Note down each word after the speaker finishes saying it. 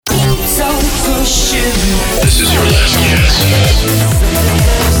This is your last chance.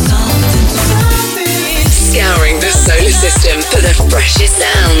 Scouring the solar system for the freshest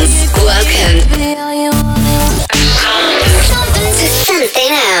sounds. Welcome to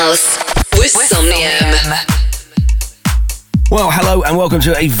Something Else with Somnium. Well, hello and welcome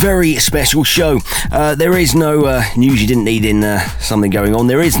to a very special show. There is no news you didn't need in something going on.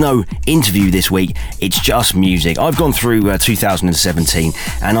 There is no interview this week. It's just music. I've gone through 2017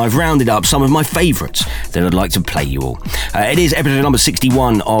 and I've rounded up some of my favourites that I'd like to play you all. It is episode number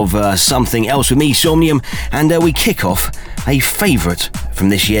 61 of Something Else with me, Somnium, and we kick off a favourite from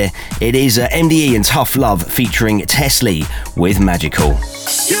this year. It is MDE and Tough Love featuring Tess Lee with Magical.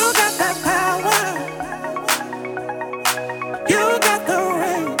 You got that power. You got the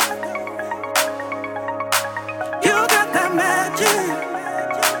ring. You got that magic.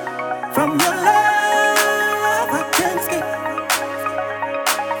 From your love, I can't escape.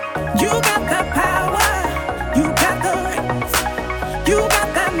 You got that power. You got the rings. You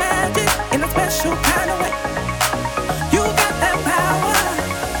got that magic in a special kind of way. You got that power.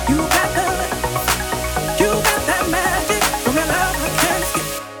 You got the rings. You got that magic from your love, I can't escape.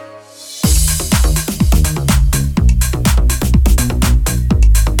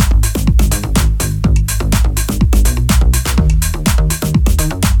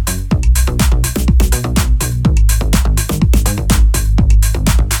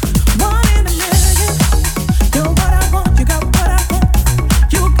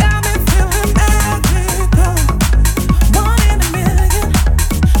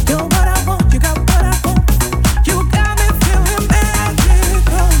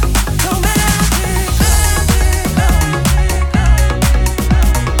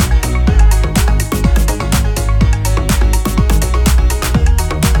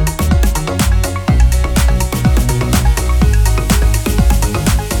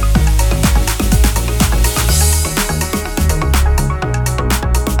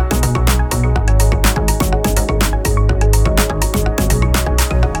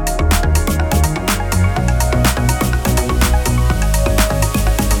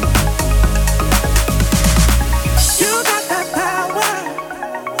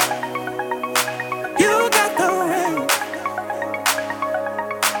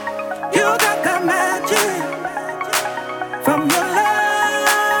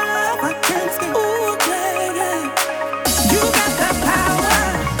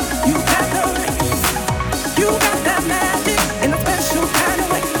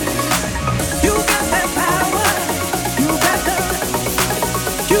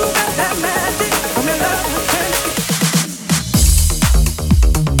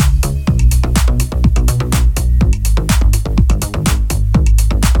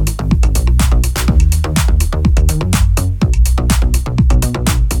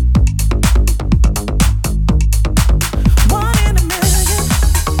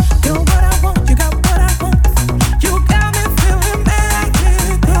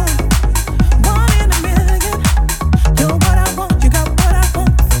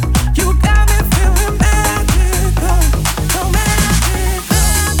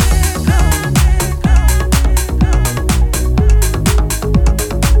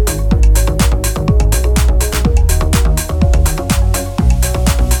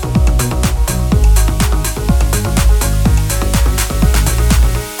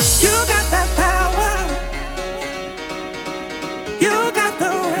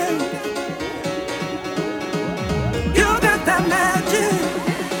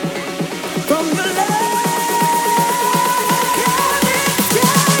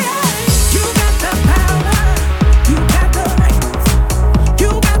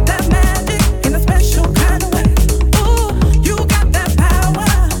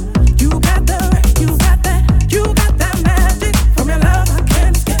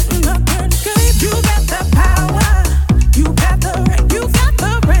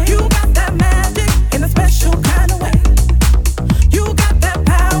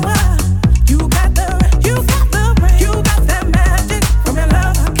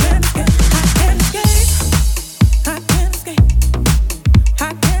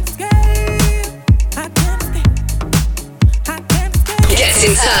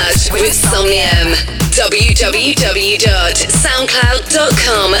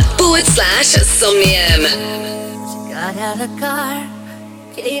 www.soundcloud.com/Somnium. She got out of the car,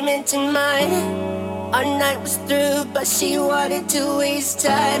 came into mine. Our night was through, but she wanted to waste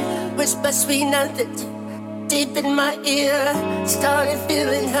time. Whisper sweet nothing deep in my ear. Started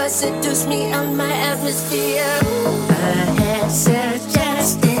feeling her seduce me on my atmosphere. I had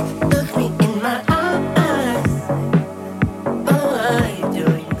suggested, look me in my eyes. Oh, what are you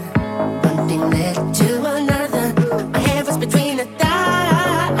doing? One thing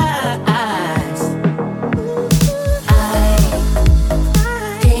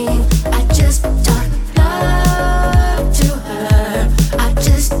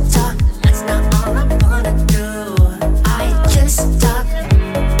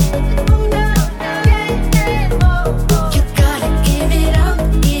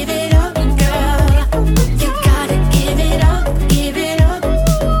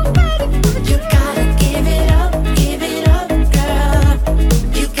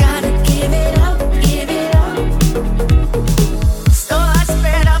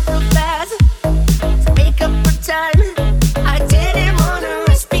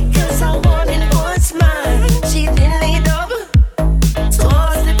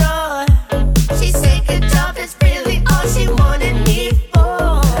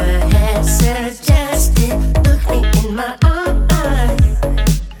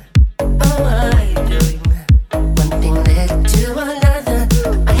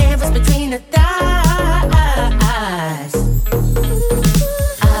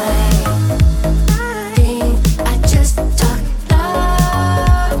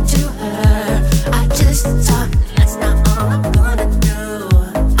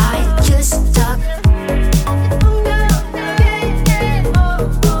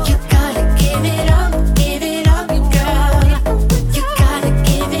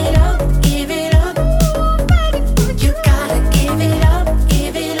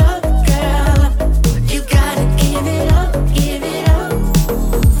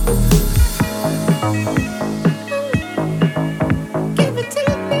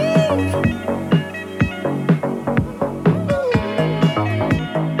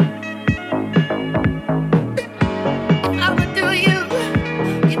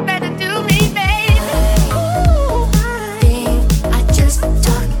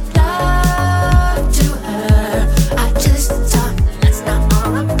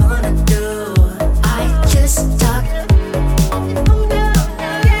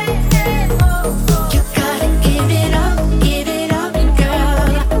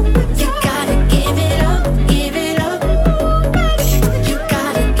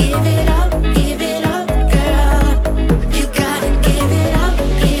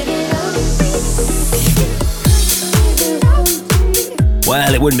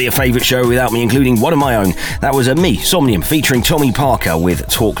Well, it wouldn't be a favourite show without me including one of my own. That was me, Somnium, featuring Tommy Parker with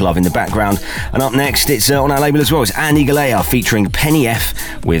Talk Love in the background. And up next, it's on our label as well. It's Andy Galea featuring Penny F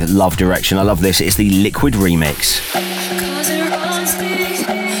with Love Direction. I love this. It's the Liquid remix.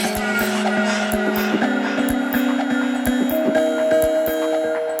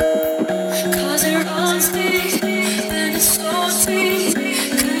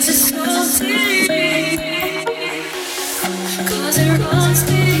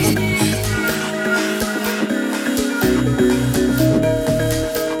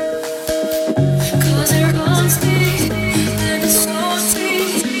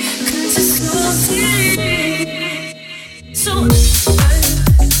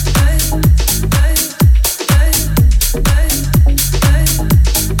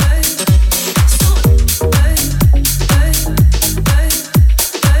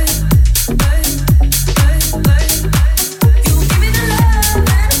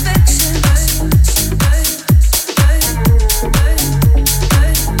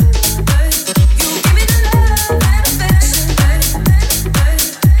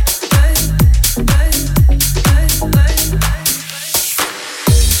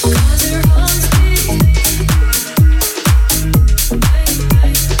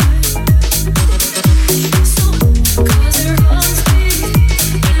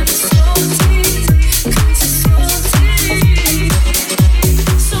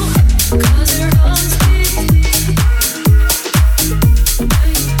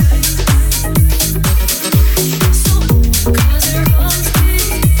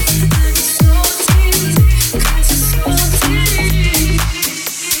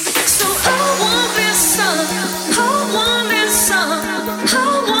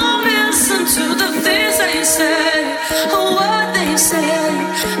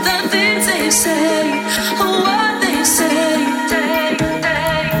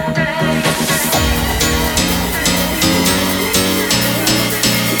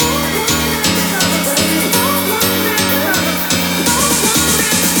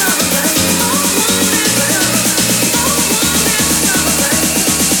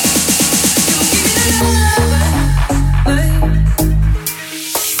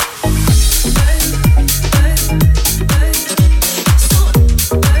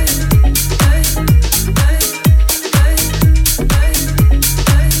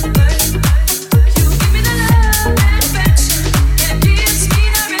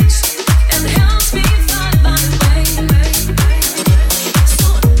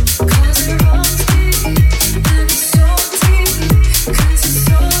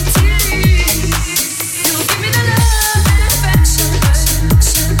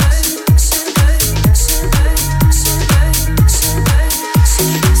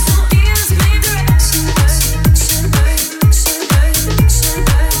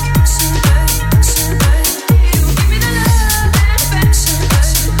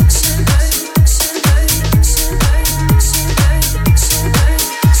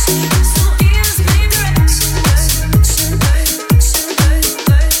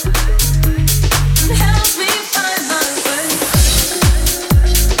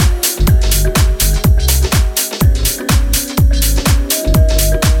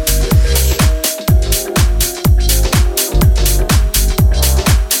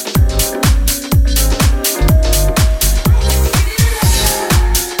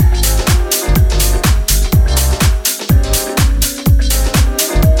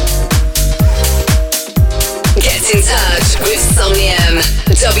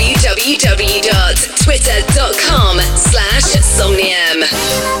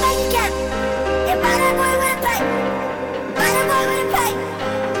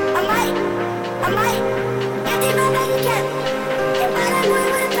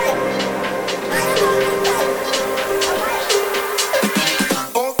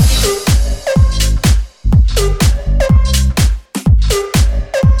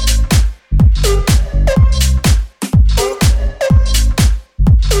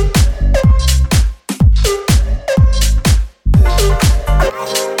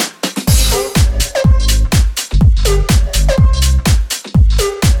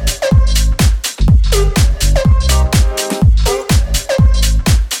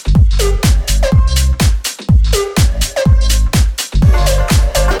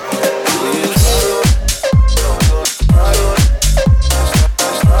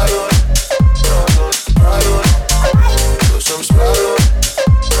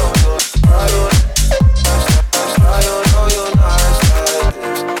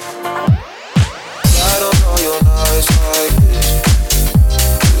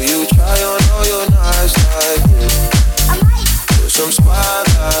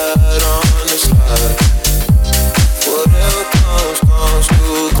 spotlight on the slide. Whatever comes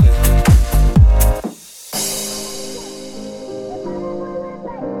too quick.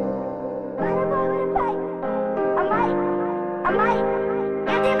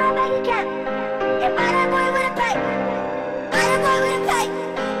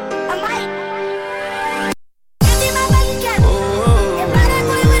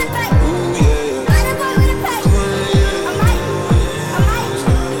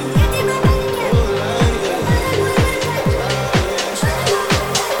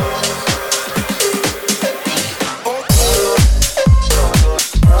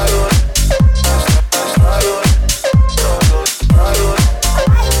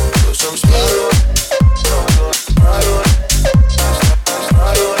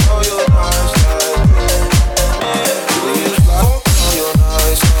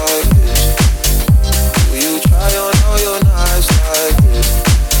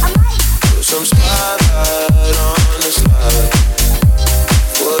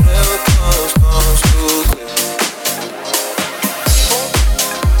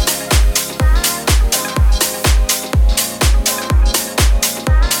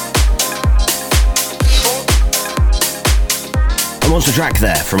 Monster track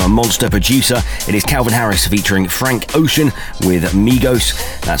there from a monster producer. It is Calvin Harris featuring Frank Ocean with Migos.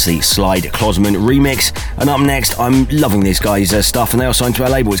 That's the Slide Klosman remix. And up next, I'm loving this guy's stuff, and they are signed to our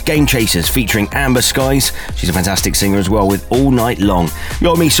label. It's Game Chasers featuring Amber Skies. She's a fantastic singer as well with All Night Long.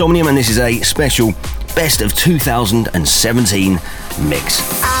 You're me, Somnium, and this is a special Best of 2017 mix.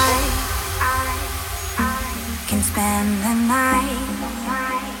 I can spend the night.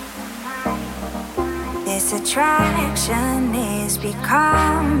 This attraction is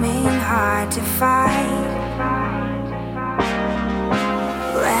becoming hard to fight.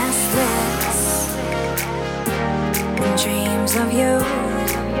 Restless in dreams of you.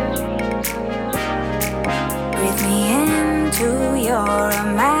 Breathe me into your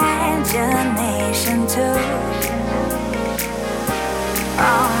imagination too.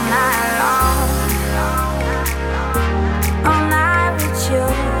 All night long, all night with you.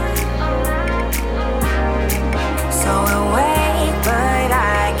 So awake, but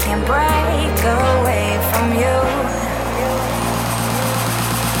I can't break away from you.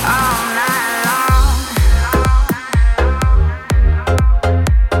 All night long.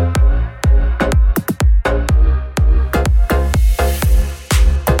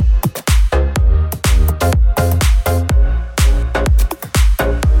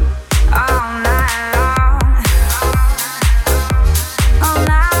 All night long. All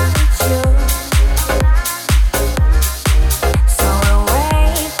night with you. So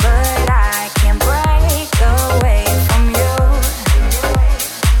awake, but I can't break away from you.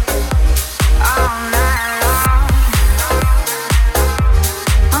 All night long,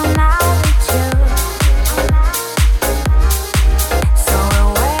 all night with you. So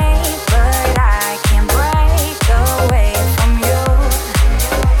awake, but I can't break away from you.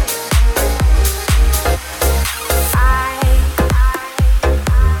 I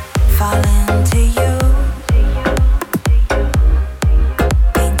fall into you.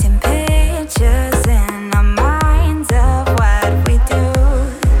 Painting pictures in our minds of what we do.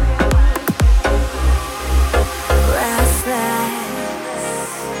 Restless,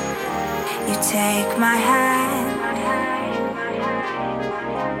 you take my hand,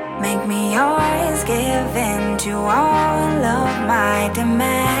 make me yours, give in to all of my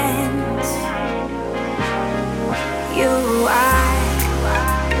demands. You are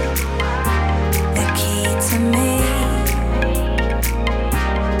the key to me.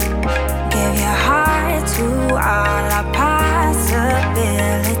 Give your heart to all our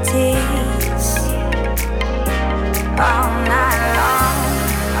possibilities. All night long,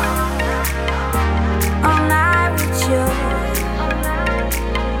 all night with you.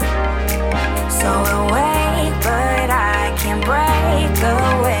 So awake, but I can't break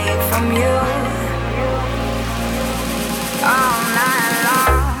away from you. All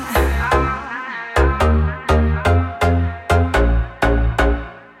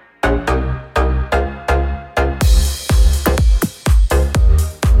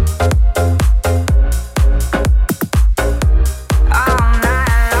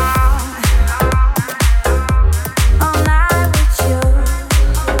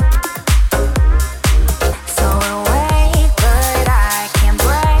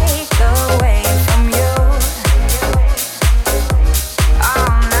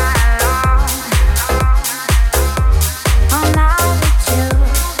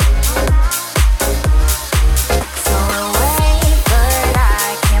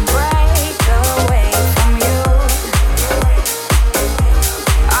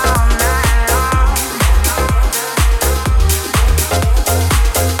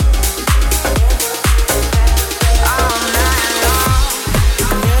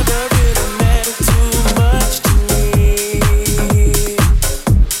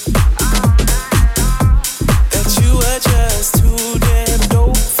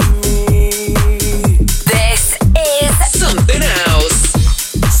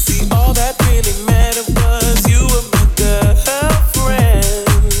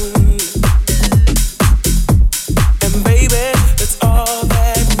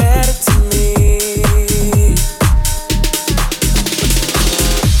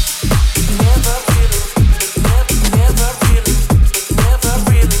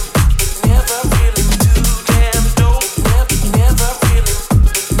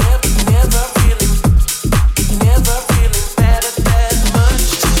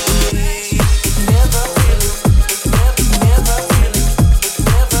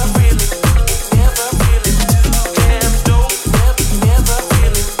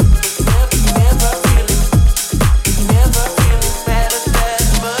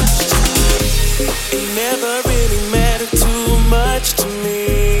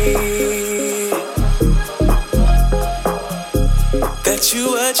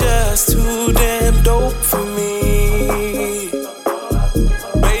You're just too damn dope for me,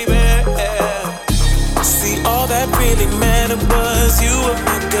 baby. See, all that really mattered was you were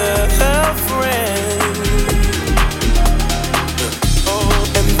my girlfriend.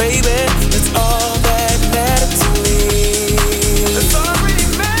 Oh, and baby, that's all that mattered to me. That's all that really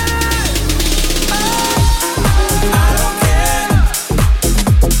mattered. I don't care.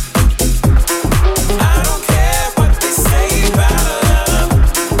 I don't care what they say about love.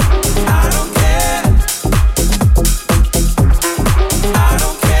 I don't care. I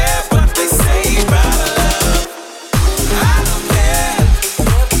don't care what they say about love. I don't care.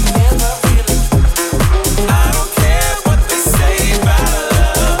 Never really. I don't care what they say about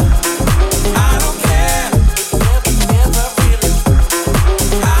love. I don't care. Never really.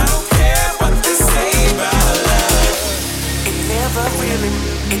 I don't care what they say about love. It never really.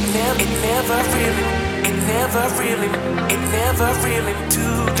 It never really. It never really. It never really.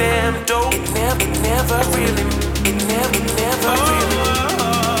 Too damn dope. It never really. It never really. It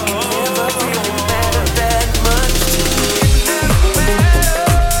never really mattered that much to me. It never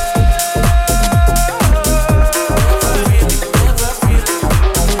mattered. Never really. Never really.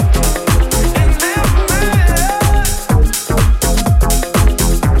 It never mattered.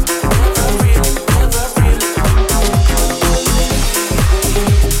 Never really. Never really.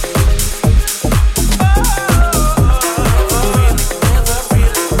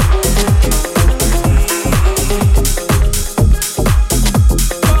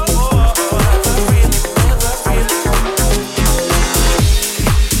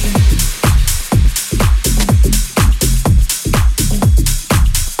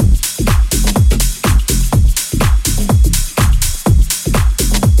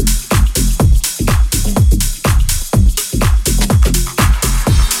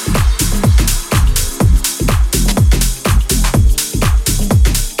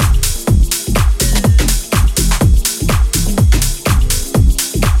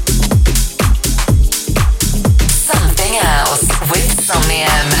 Something else with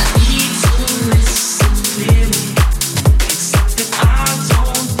Somnium.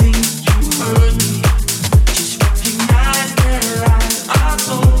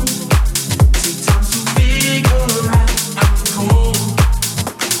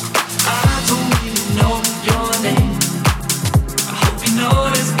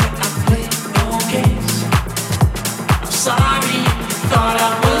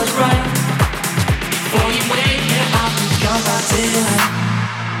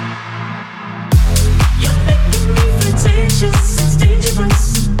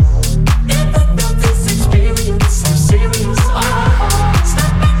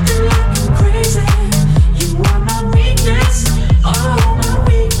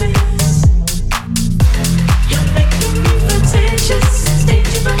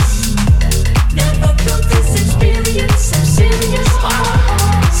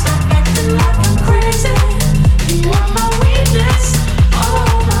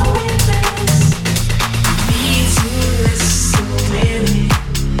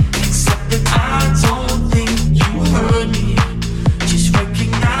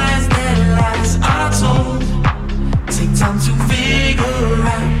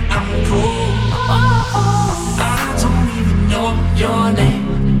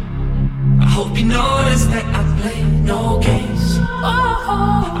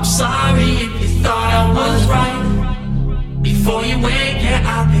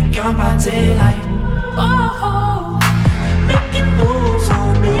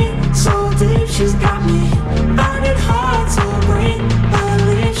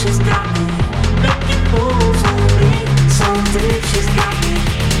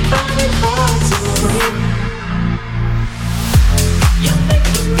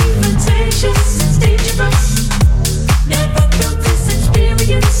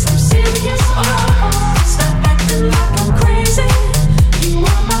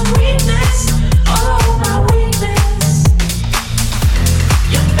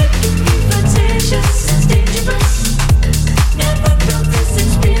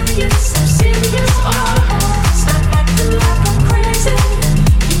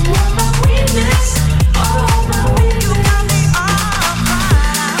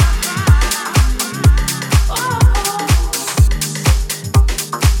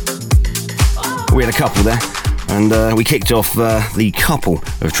 And we kicked off the couple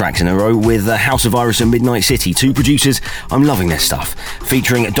of tracks in a row with House of Iris and Midnight City, two producers. I'm loving their stuff.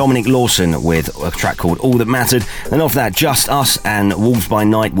 Featuring Dominic Lawson with a track called All That Mattered. Then off that, Just Us and Wolves by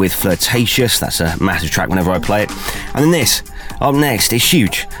Night with Flirtatious. That's a massive track whenever I play it. And then this, up next, is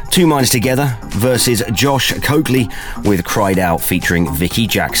huge. Two Minds Together versus Josh Coakley with Cried Out featuring Vicky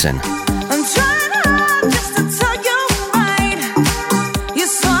Jackson. I'm trying hard just to tell you right. You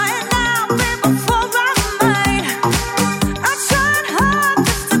saw it now, babe, before I mind. I'm trying hard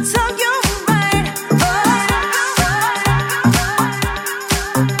just to tell you right.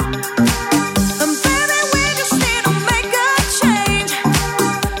 And baby, we just need to make a change.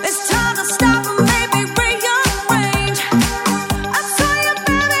 It's time to stop and maybe rearrange. I tell you,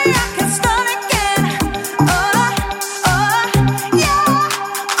 baby, I can start again. Yeah,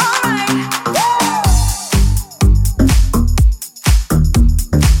 alright.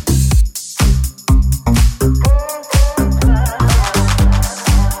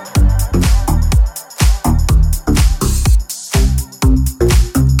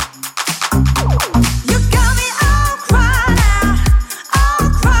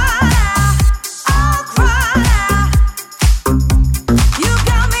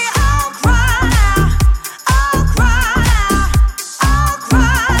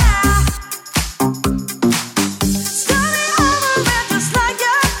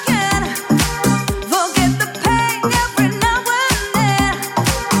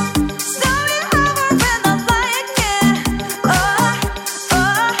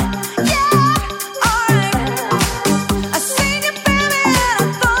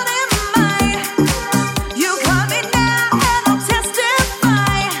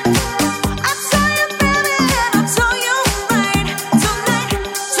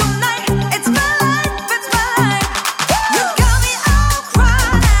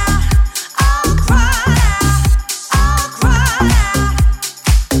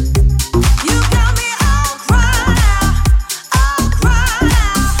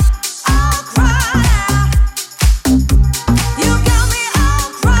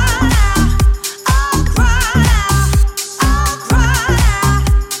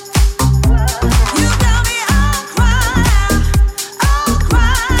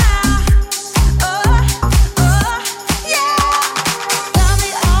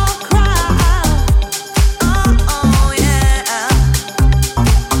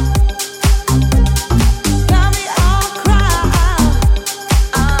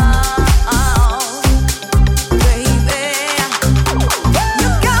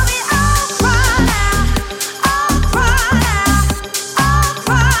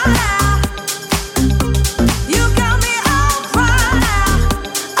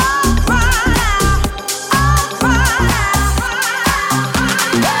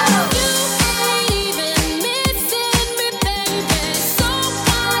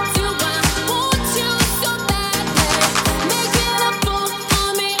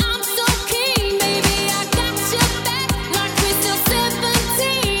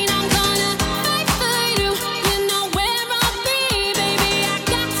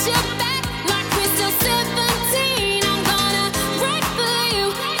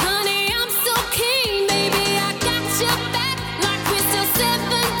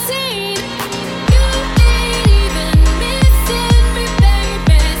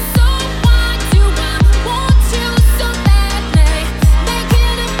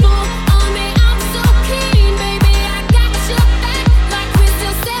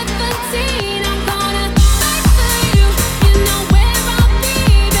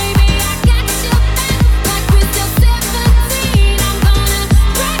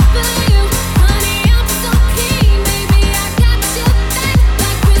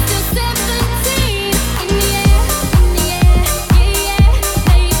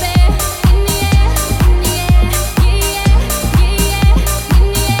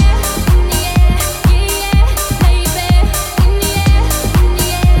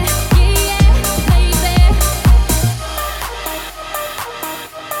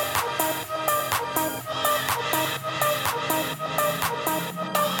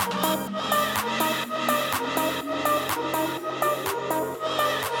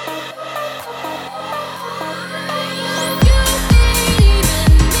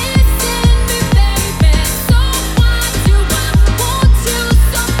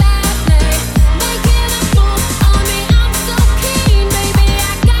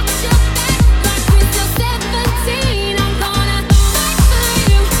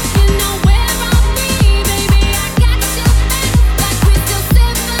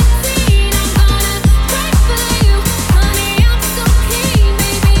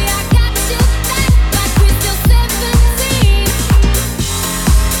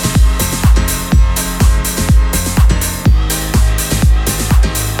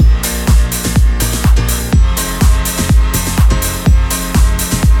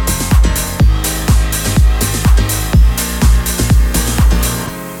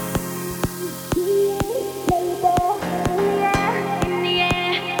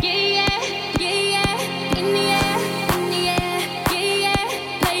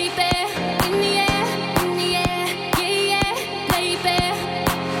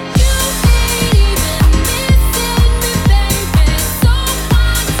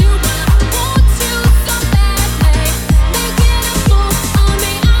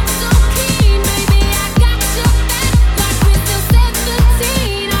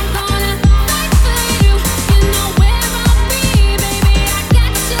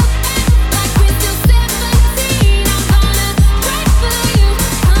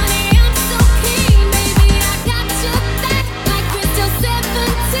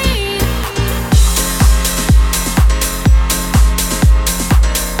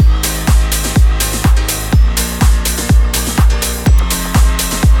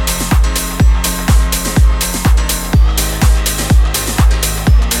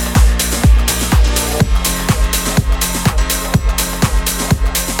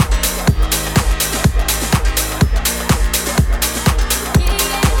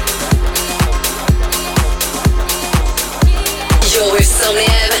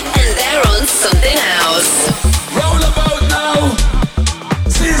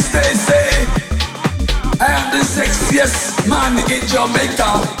 man in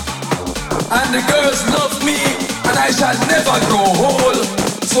Jamaica. And the girls love me, and I shall never grow old.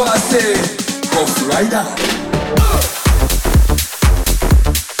 So I say, Rough Rider.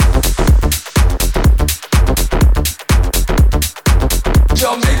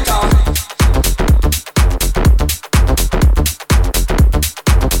 Jamaica.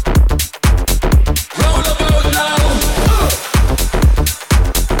 Roll about now.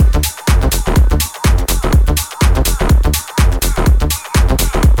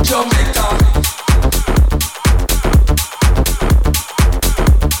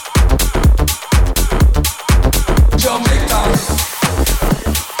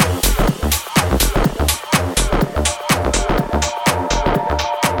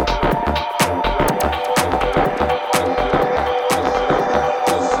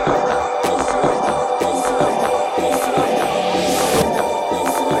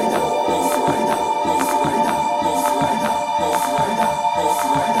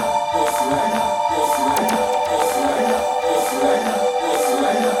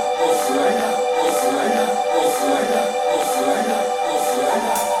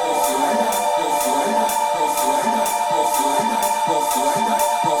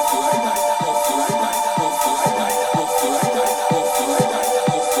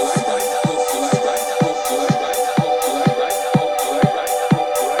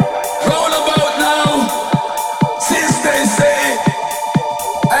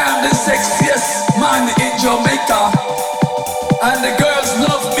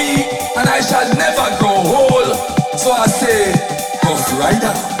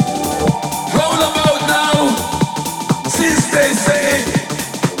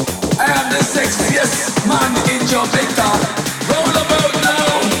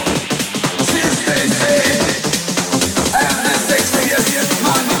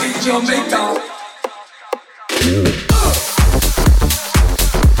 Jamaica.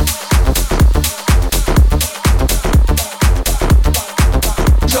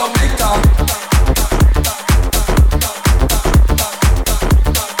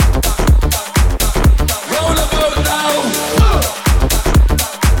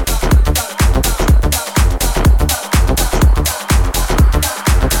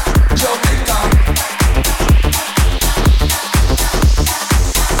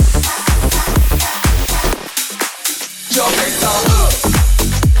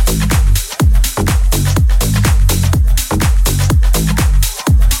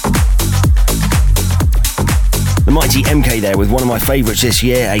 MK there with one of my favourites this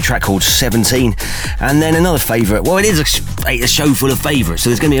year, a track called 17, and then another favourite. Well, it is a show full of favourites, so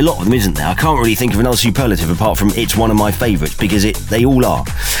there's going to be a lot of them, isn't there? I can't really think of another superlative apart from it's one of my favourites, because they all are.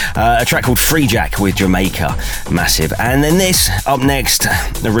 A track called Free Jack with Jamaica, massive. And then this, up next,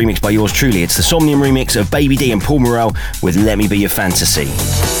 a remix by yours truly. It's the Somnium remix of Baby D and Paul Morrell with Let Me Be Your Fantasy.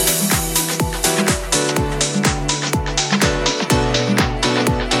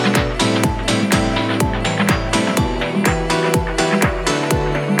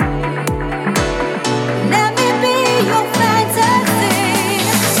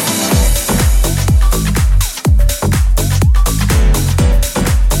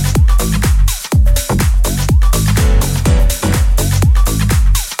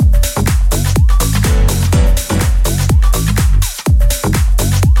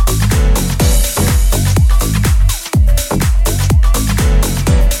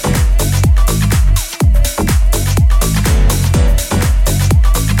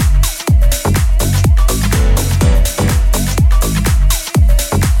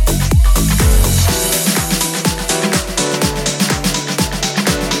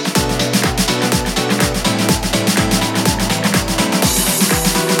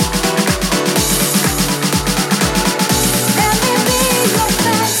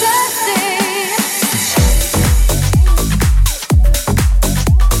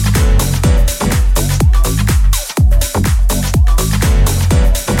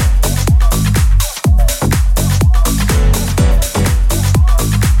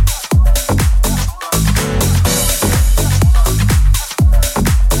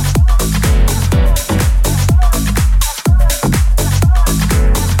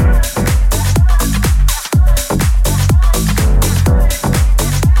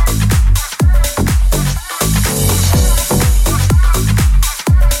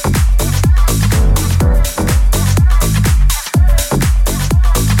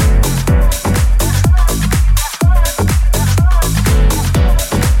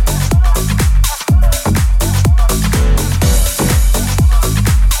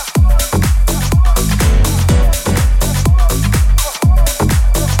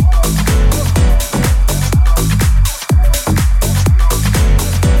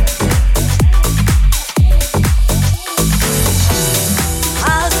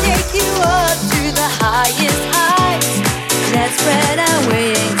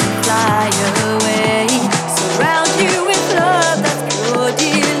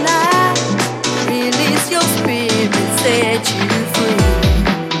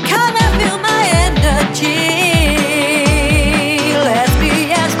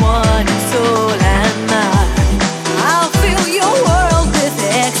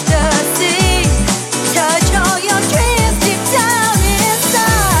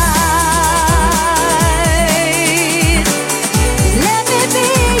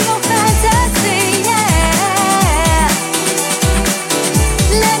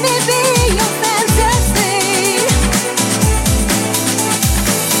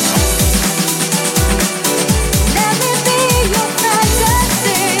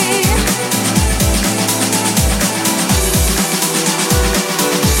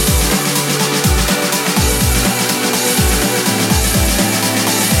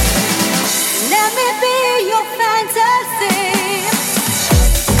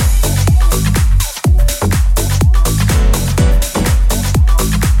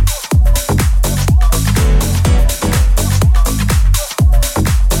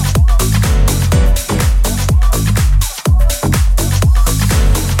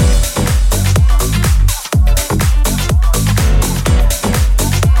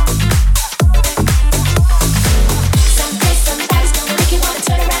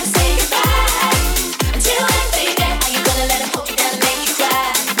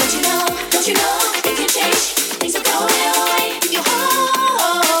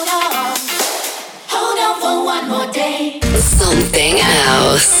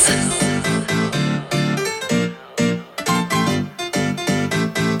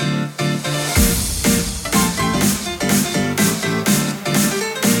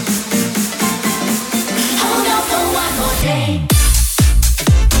 Hold on for one more day.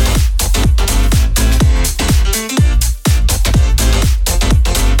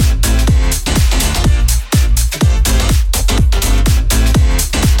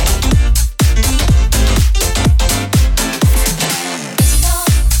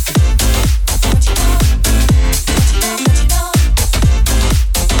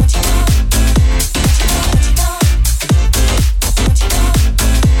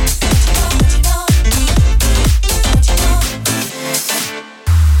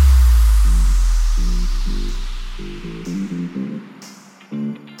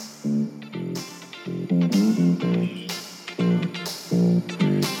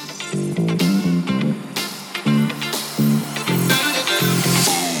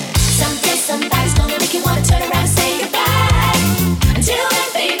 Someday somebody's gonna make you wanna turn around and say goodbye. Until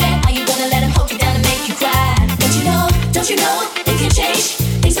then, baby, are you gonna let him hold you down and make you cry? Don't you know, things can change,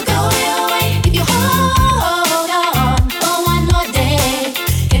 things will go your way. If you hold on for one more day,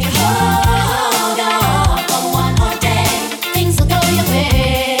 if you hold on for one more day, things will go your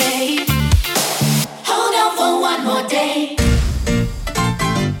way. Hold on for one more day.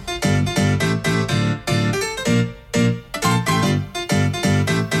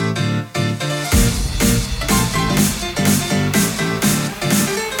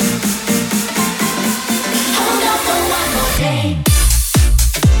 Hold on for one more day.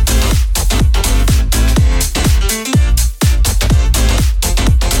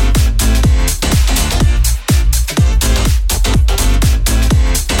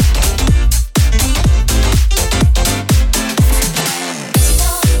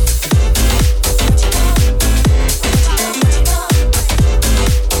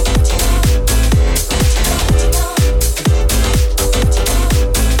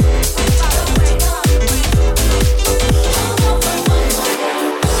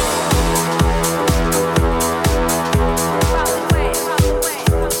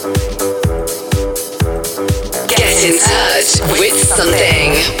 Get in touch with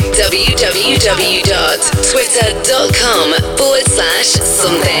something.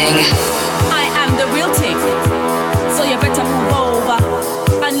 www.twitter.com/something. I am the real thing, so you better move over.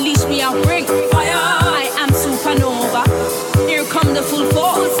 Unleash me, I'll bring fire. I am supernova. Here come the full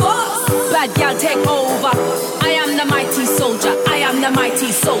force. Bad gal take over. I am the mighty soldier. I am the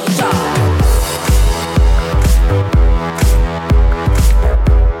mighty soldier.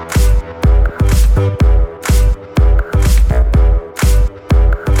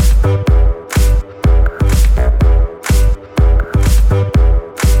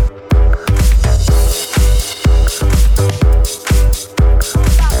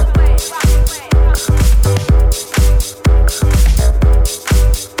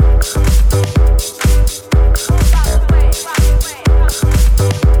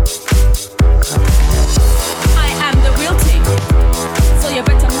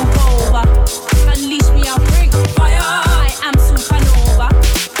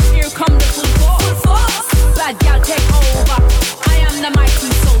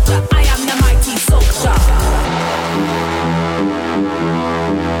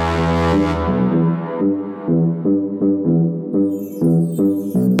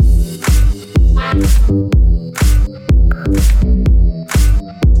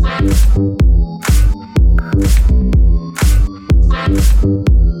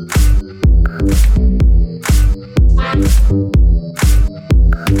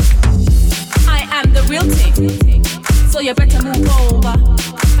 you better move over.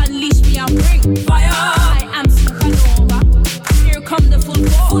 Unleash me, I'll bring fire. I am supernova. Here come the full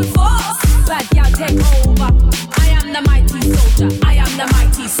force. Bad girl take over. I am the mighty soldier. I am the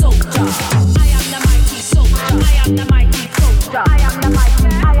mighty soldier. I am the mighty soldier. I am the mighty soldier. I am the mighty.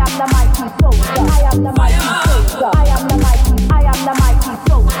 I am the mighty soldier. I am the mighty soldier. I am the mighty. I am the mighty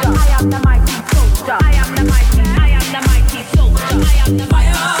soldier. I am the mighty soldier. I am the mighty. I am the mighty soldier. I am the mighty soldier.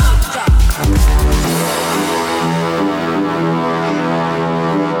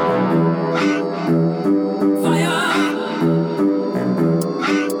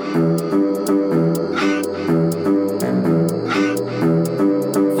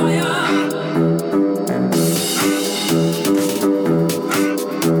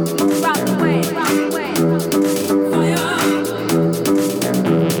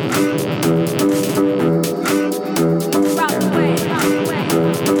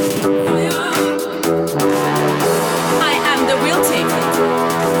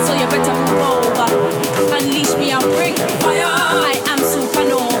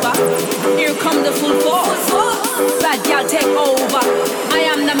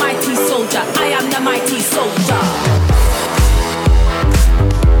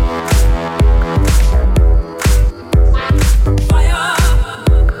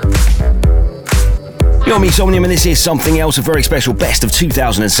 You're me, Somnium, and this is Something Else, a very special Best of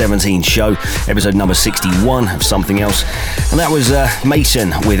 2017 show, episode number 61 of Something Else. And that was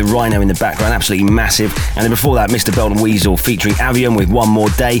Mason with Rhino in the background, absolutely massive. And then before that, Mr. Belton Weasel featuring Avion with One More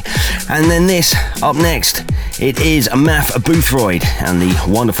Day. And then this, up next, it is Math Boothroyd and the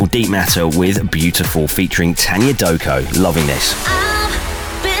wonderful Deep Matter with Beautiful featuring Tanya Doko. Loving this. I've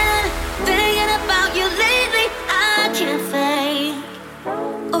been thinking about you lately. I can't fake.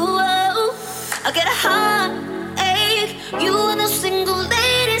 Oh, I get a heartache. You and those single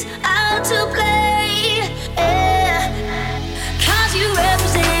ladies out to play. Yeah. 'Cause you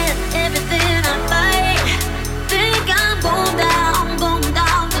represent everything I fight. Think I'm going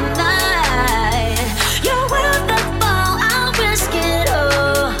down tonight. You're worth the fall, I'll risk it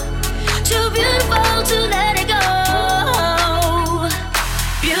all. Too beautiful to let it go.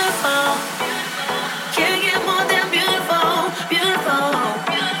 Beautiful, can't get more than beautiful. Beautiful,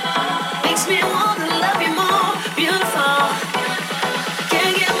 makes me want to love you more. Beautiful,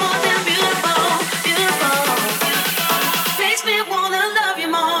 can't get more than beautiful. Beautiful, makes me want to love you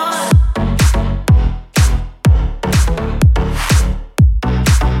more.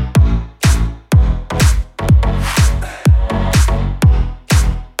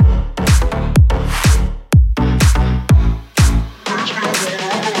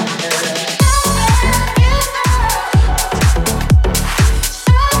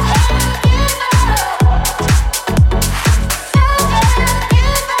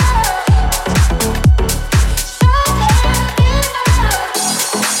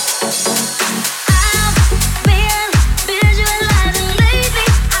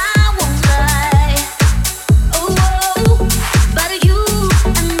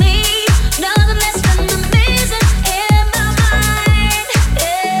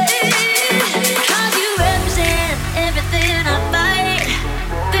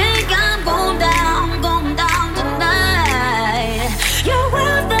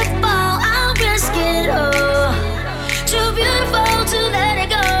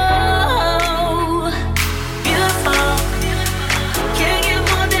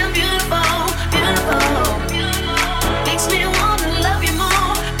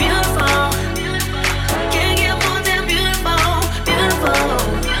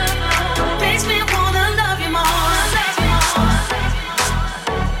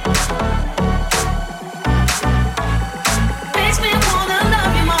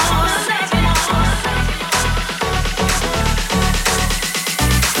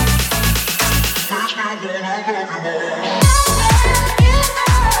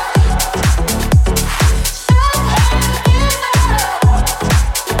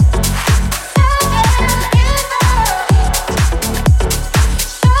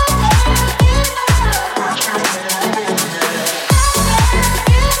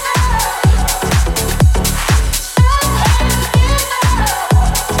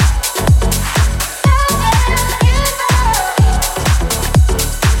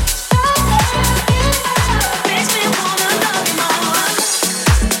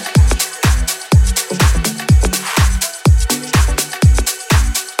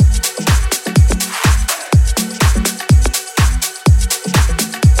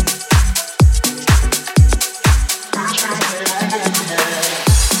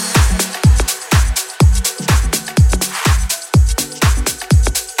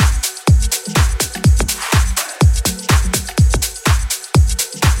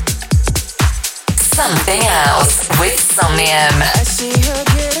 Something Else with Somnium. I see her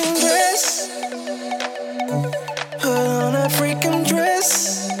getting dressed, put on a freaking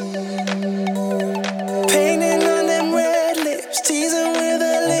dress, painting on them red lips, teasing with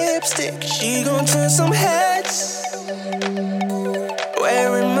her lipstick. She gon' turn some heads,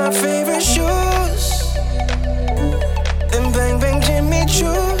 wearing my favorite shoes, them bang bang Jimmy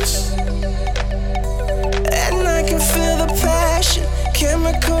Choos, and I can feel the passion,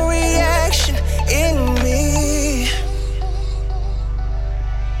 chemical reaction in me.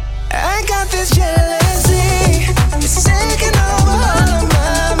 I got this jealousy, it's taking over all of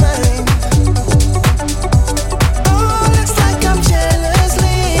my mind. Oh, looks like I'm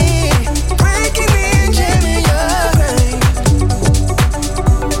jealously breaking in, jamming your brain.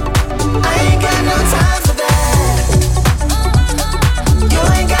 I ain't got no time for that. You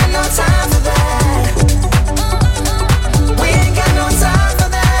ain't got no time for that. We ain't got no time for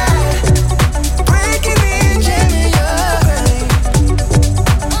that. Breaking in, jamming your brain.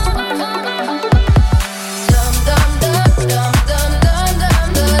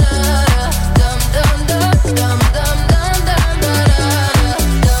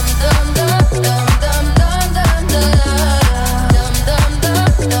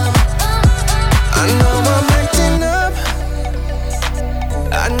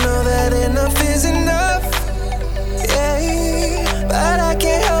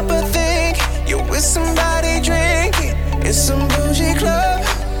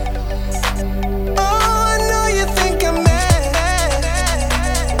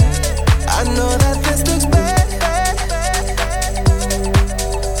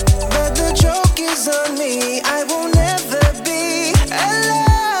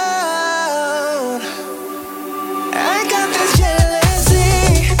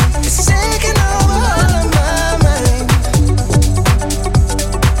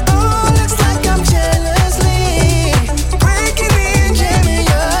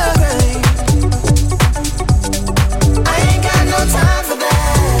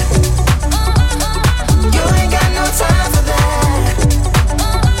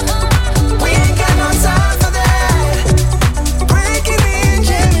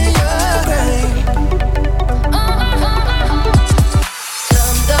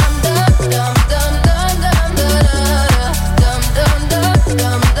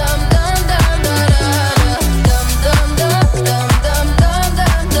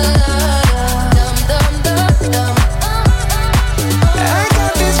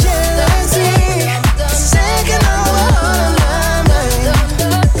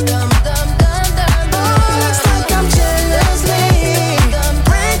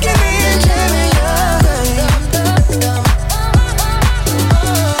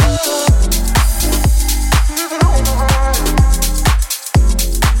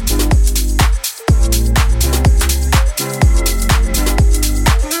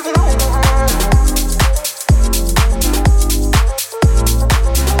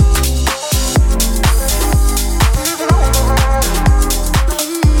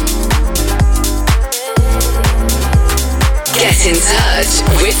 touch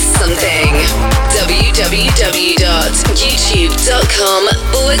with something.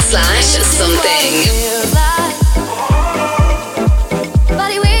 www.youtube.com/something.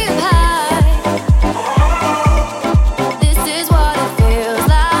 Body way up high. This is what it feels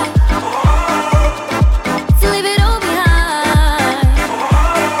like to leave it all behind.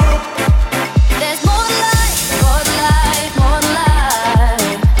 There's more to life, more to life, more to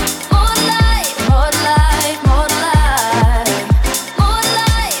life, more to life, more to life, more to life, more to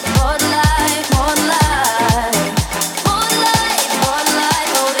life, more to life, more to life, more to life, more to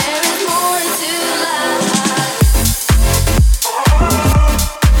life. Oh, there is more to life.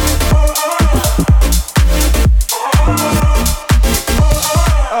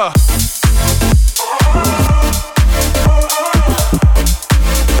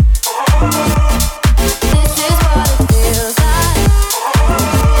 This is what it feels like.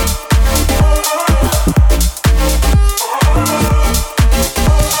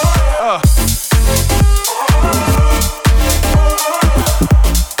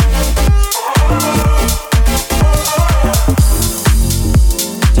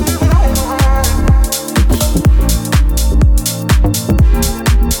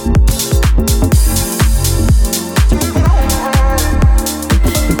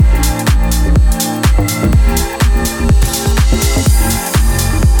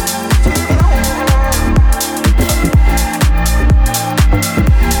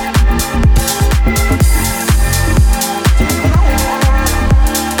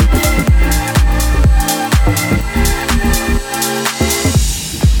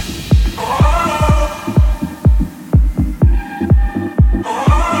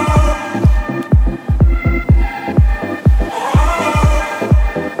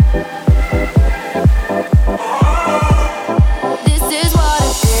 This is what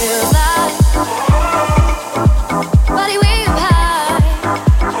it feels like. Body way up high.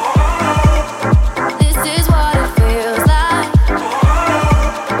 This is what it feels like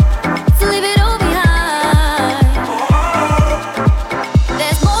to leave it all behind.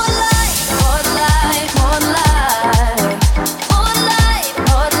 There's more to life, more to life, more to life, more to life,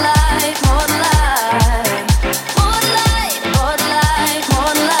 more to life, more to life, more to life, more to life, more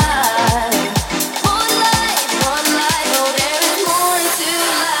to life, more to life, more to life. Oh, there is more to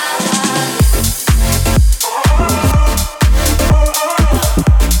life.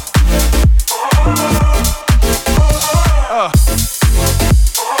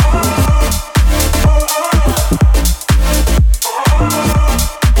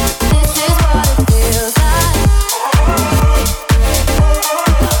 This is what it feels like.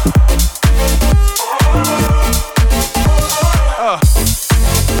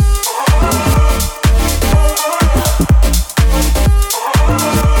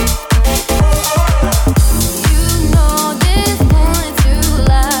 You know there's more to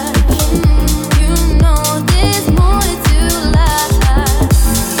life. You know there's more to life.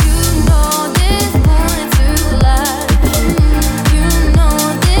 You know there's more to life. You know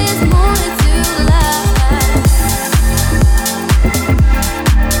there's more to life.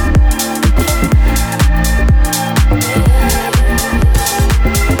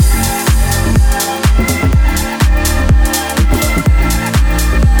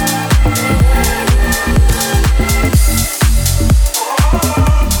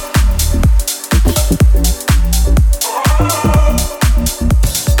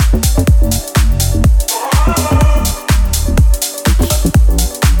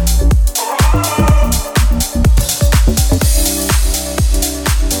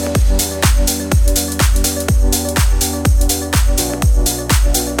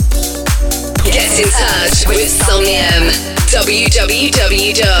 Get in touch with Somnium.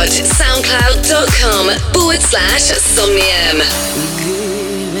 www.soundcloud.com/somnium.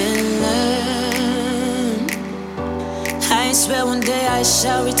 Live and learn. I swear one day I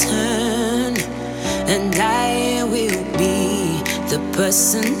shall return, and I will be the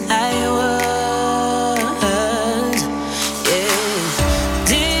person I was. Yeah,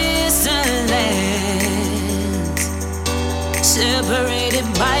 distant lands, separated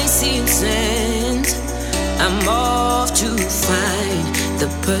by sea and sand. I'm off to find the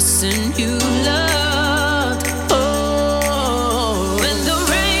person you loved. Oh, when the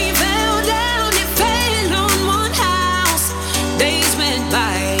rain fell down, it fell on one house. Days went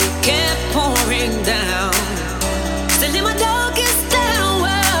by, it kept pouring down. Still in my darkest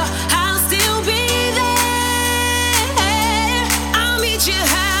hour, I'll still be there. I'll meet you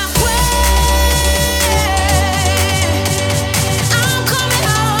halfway. I'm coming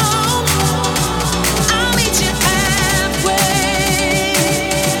home. I'll meet you halfway.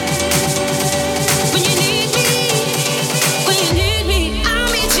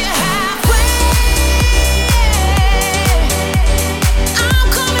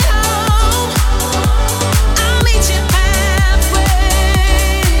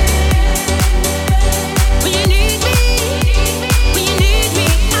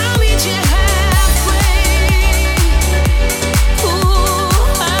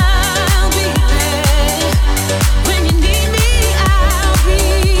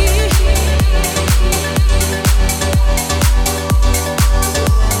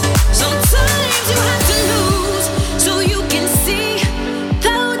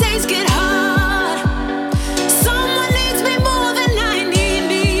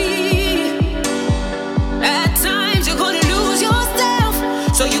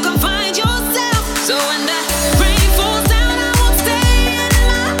 can find yourself. So when the rain falls down, I won't stay in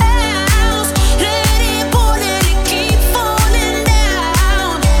my house. Let it pour, let it keep falling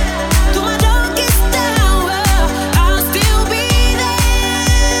down. Through my darkest hour, I'll still be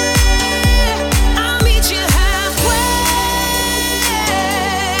there. I'll meet you halfway.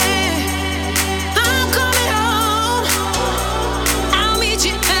 I'm coming home. I'll meet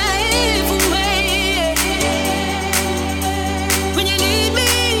you halfway. When you need me,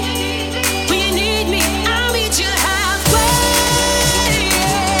 I'll meet you halfway.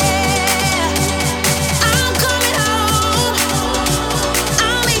 I'm coming home.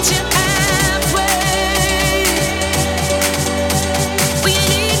 I'll meet you halfway. When you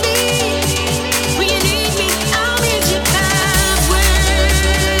need me, I'll meet you halfway.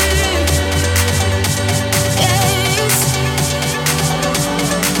 Yes,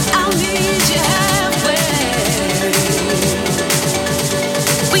 I'll meet you halfway.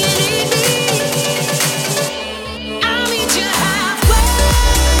 When you need me, I'll meet you halfway.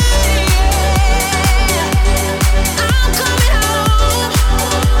 I'm coming home.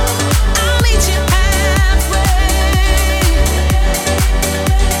 I'll meet you halfway.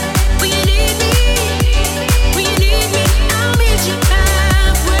 When you need me, I'll meet you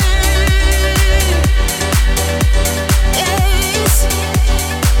halfway. Yes,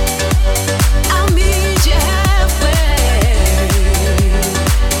 I'll meet you halfway.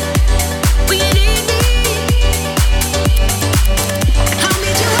 When you need me, I'll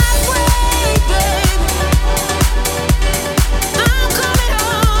meet you halfway, babe. I'm coming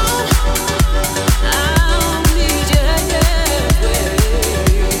home. I'll meet you halfway.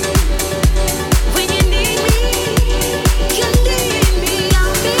 When you need me,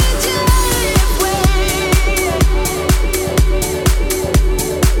 I'll meet you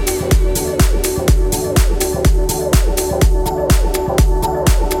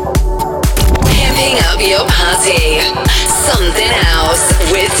Pimping up your party. Something else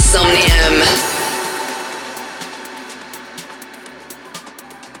with Somnium.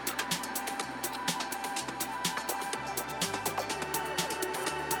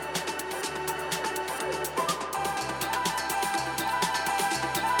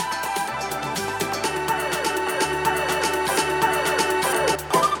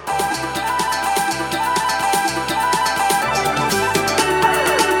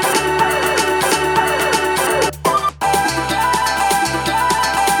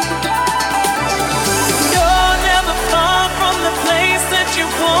 You're never far from the place that you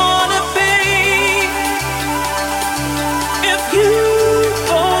wanna be. If you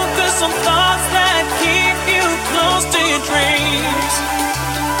focus on thoughts that keep you close to your dreams.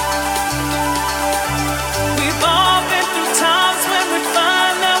 We've all been through times when we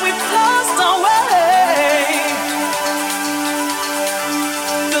find that we've lost our way.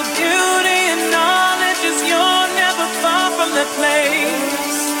 The beauty and knowledge is you're never far from that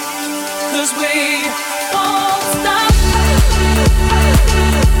place. 'Cause we won't stop.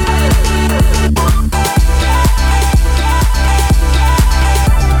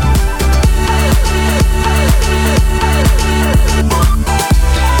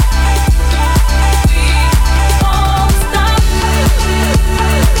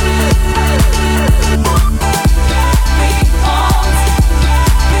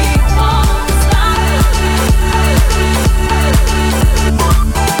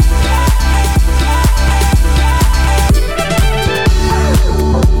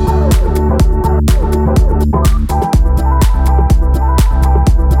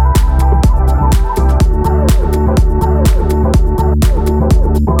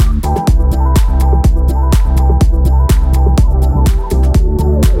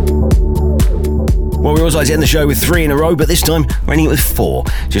 like to end the show with 3 in a row, but this time we're ending it with 4,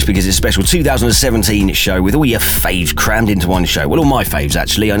 just because it's a special 2017 show with all your faves crammed into one show. Well, all my faves,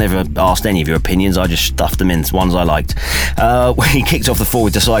 actually. I never asked any of your opinions, I just stuffed them in, ones I liked. We kicked off the 4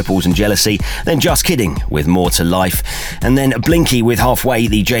 with Disciples and Jealousy, then Just Kidding with More to Life, and then Blinky with Halfway,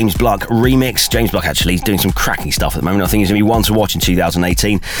 the James Bluck remix. James Bluck actually is doing some cracking stuff at the moment. I think it's going to be one to watch in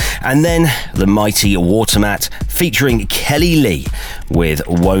 2018. And then the mighty Watermat featuring Kelly Lee with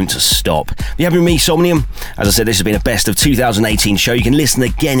Won't Stop. You have with me, Somnium. As I said, this has been a best of 2018 show. You can listen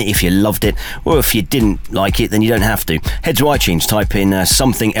again if you loved it, or if you didn't like it, then you don't have to. Head to iTunes, type in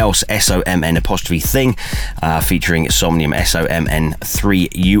Something Else, SOMN''thing, featuring Somnium,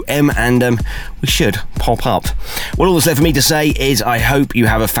 SOMN3UM, and we should pop up. Well, all that's left for me to say is I hope you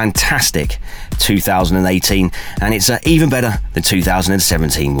have a fantastic 2018, and it's even better than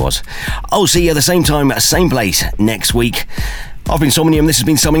 2017 was. I'll see you at the same time, same place next week. I've been Somnium, this has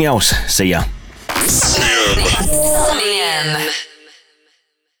been Something Else. See ya.